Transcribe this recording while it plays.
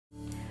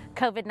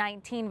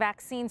COVID-19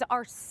 vaccines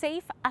are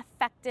safe,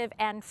 effective,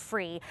 and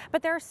free,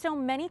 but there are still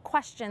many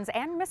questions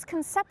and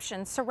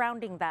misconceptions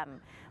surrounding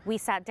them. We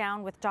sat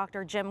down with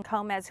Dr. Jim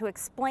Gomez, who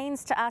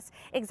explains to us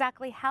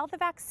exactly how the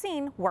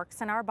vaccine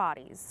works in our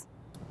bodies.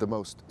 The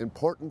most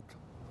important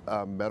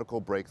medical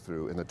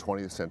breakthrough in the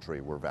 20th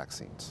century were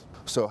vaccines.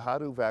 So how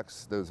do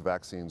those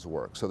vaccines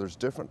work? So there's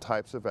different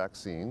types of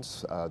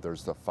vaccines.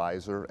 There's the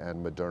Pfizer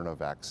and Moderna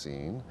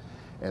vaccine,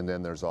 and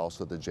then there's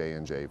also the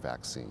J&J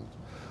vaccine.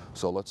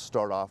 So let's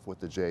start off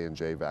with the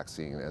J&J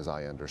vaccine as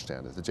I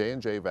understand it. The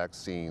J&J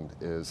vaccine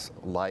is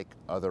like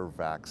other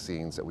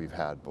vaccines that we've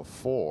had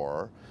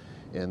before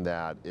in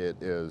that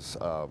it is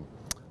a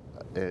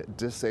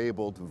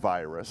disabled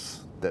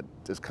virus that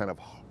is kind of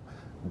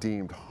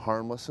deemed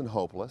harmless and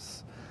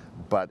hopeless,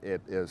 but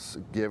it is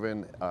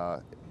given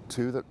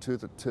to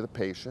the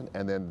patient,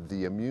 and then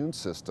the immune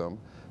system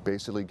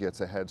basically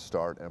gets a head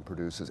start and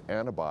produces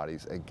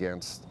antibodies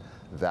against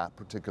that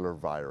particular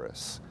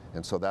virus.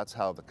 And so that's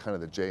how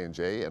the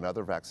J&J and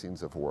other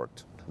vaccines have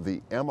worked.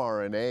 The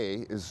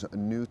mRNA is a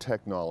new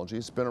technology.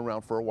 It's been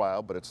around for a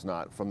while, but it's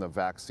not from the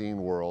vaccine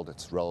world.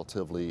 It's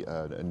relatively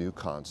a new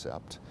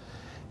concept.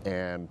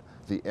 And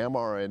the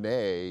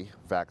mRNA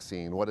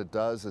vaccine, what it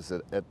does is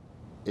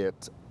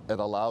it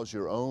allows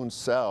your own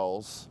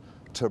cells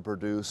to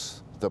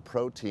produce the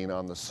protein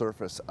on the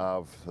surface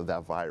of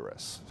that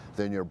virus.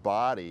 Then your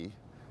body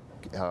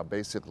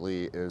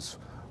basically is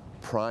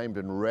primed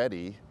and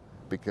ready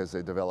because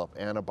they develop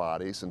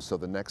antibodies, and so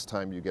the next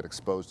time you get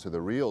exposed to the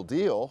real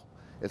deal,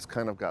 it's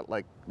kind of got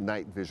like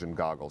night vision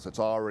goggles. It's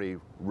already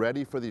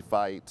ready for the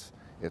fight.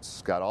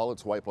 It's got all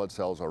its white blood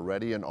cells are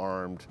ready and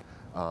armed,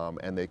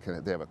 and they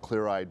have a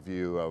clear-eyed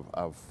view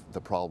of the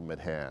problem at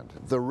hand.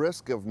 The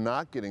risk of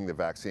not getting the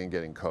vaccine,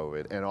 getting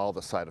COVID, and all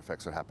the side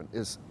effects that happen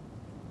is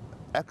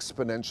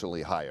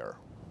exponentially higher.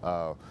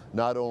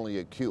 Not only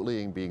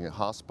acutely being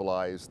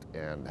hospitalized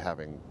and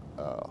having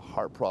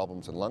heart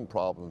problems and lung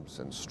problems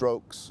and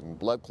strokes and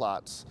blood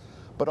clots,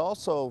 but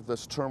also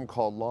this term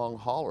called long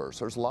haulers.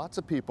 There's lots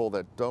of people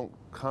that don't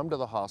come to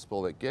the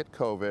hospital that get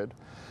COVID,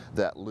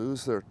 that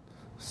lose their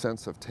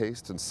sense of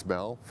taste and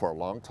smell for a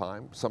long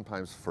time,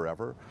 sometimes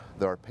forever.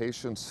 There are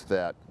patients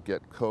that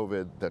get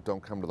COVID that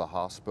don't come to the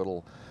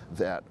hospital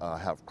that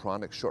have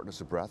chronic shortness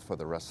of breath for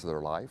the rest of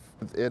their life.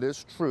 It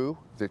is true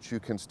that you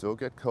can still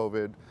get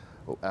COVID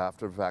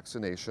after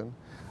vaccination,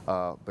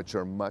 but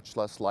you're much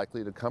less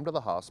likely to come to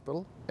the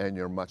hospital and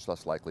you're much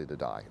less likely to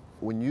die.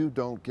 When you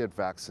don't get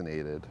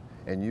vaccinated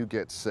and you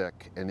get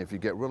sick, and if you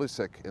get really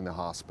sick in the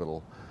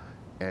hospital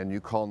and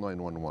you call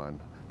 911,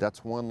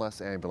 that's one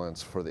less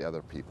ambulance for the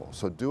other people.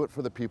 So do it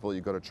for the people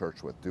you go to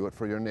church with, do it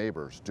for your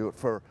neighbors, do it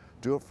for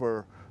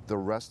the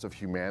rest of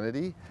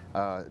humanity,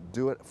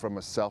 do it from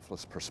a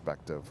selfless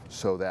perspective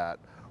so that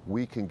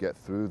we can get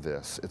through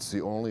this. It's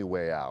the only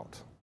way out.